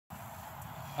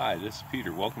Hi, this is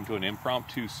Peter. Welcome to an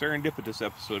impromptu, serendipitous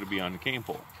episode of Beyond the Cane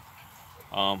Pole.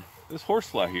 This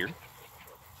horsefly here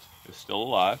is still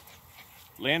alive.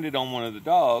 Landed on one of the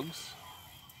dogs,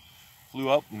 flew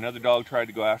up, another dog tried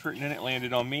to go after it, and then it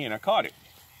landed on me and I caught it.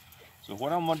 So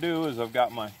what I'm gonna do is I've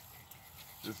got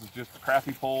this is just a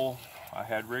crappy pole I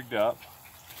had rigged up.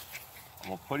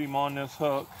 I'm gonna put him on this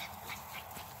hook,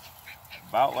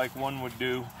 about like one would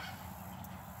do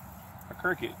a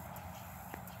cricket.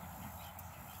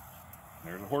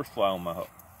 There's a horsefly on my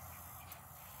hook.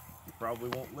 He probably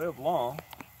won't live long,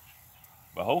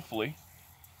 but hopefully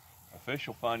a fish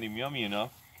will find him yummy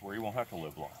enough where he won't have to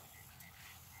live long.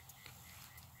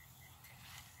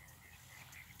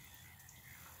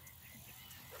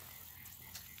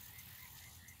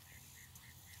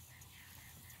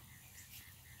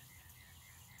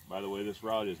 By the way, this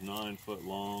rod is 9 foot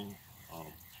long,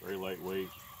 very lightweight.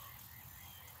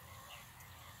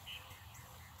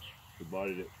 We bought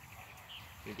it at,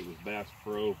 I think it was Bass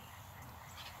Pro,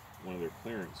 one of their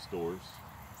clearance stores.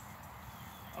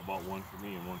 I bought one for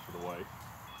me and one for the wife.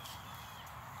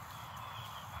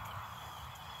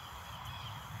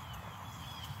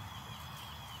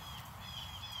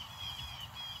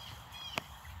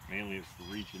 Mainly it's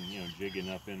for reaching, jigging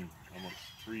up in amongst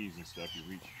trees and stuff. You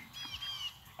reach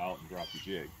out and drop your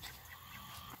jig.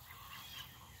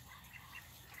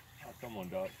 Oh, come on,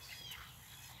 ducks.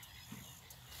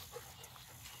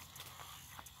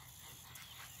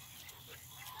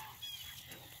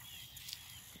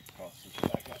 Toss this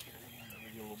back out here again,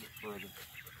 maybe a little bit further.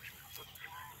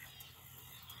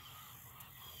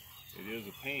 It is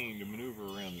a pain to maneuver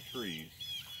around the trees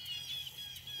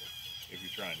if you're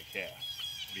trying to cast,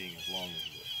 being as long as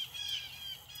it is.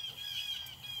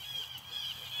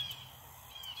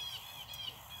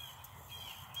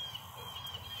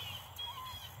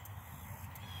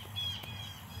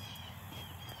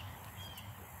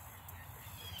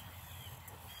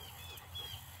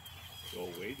 Go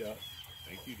away, duck.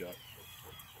 Thank you, duck.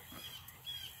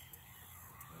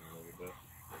 And a little bit.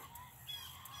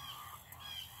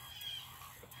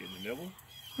 Get in the middle.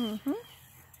 Mm-hmm.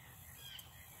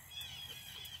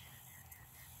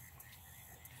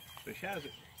 Fish has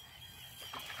it.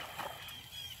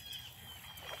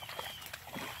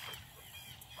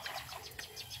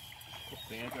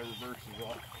 The anti-reverse is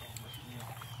off.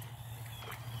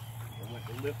 I went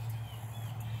to lift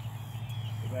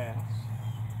the bass.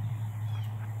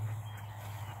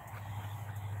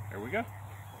 There we go.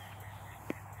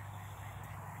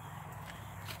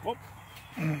 Whoop.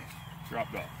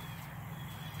 Dropped off.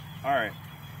 Alright.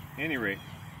 Any rate,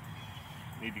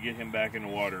 need to get him back in the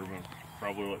water. I'm going to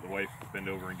probably let the wife bend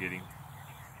over and get him.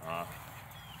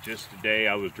 Just today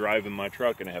I was driving my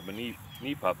truck and I had my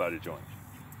knee pop out of joint.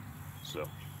 So,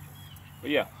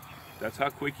 but yeah, that's how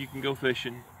quick you can go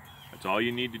fishing. That's all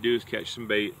you need to do is catch some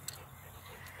bait.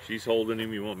 She's holding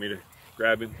him. You want me to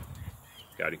grab him?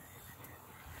 Got him.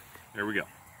 There we go.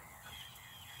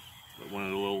 But one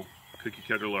of the little cookie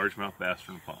cutter largemouth bass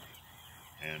from the pond.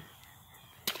 And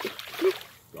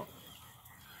gone.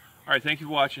 Alright, thank you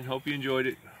for watching. Hope you enjoyed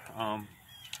it.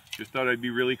 Just thought I'd be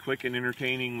really quick and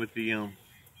entertaining with the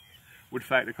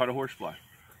fact I caught a horsefly.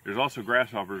 There's also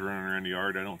grasshoppers running around the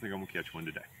yard. I don't think I'm gonna catch one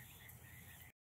today.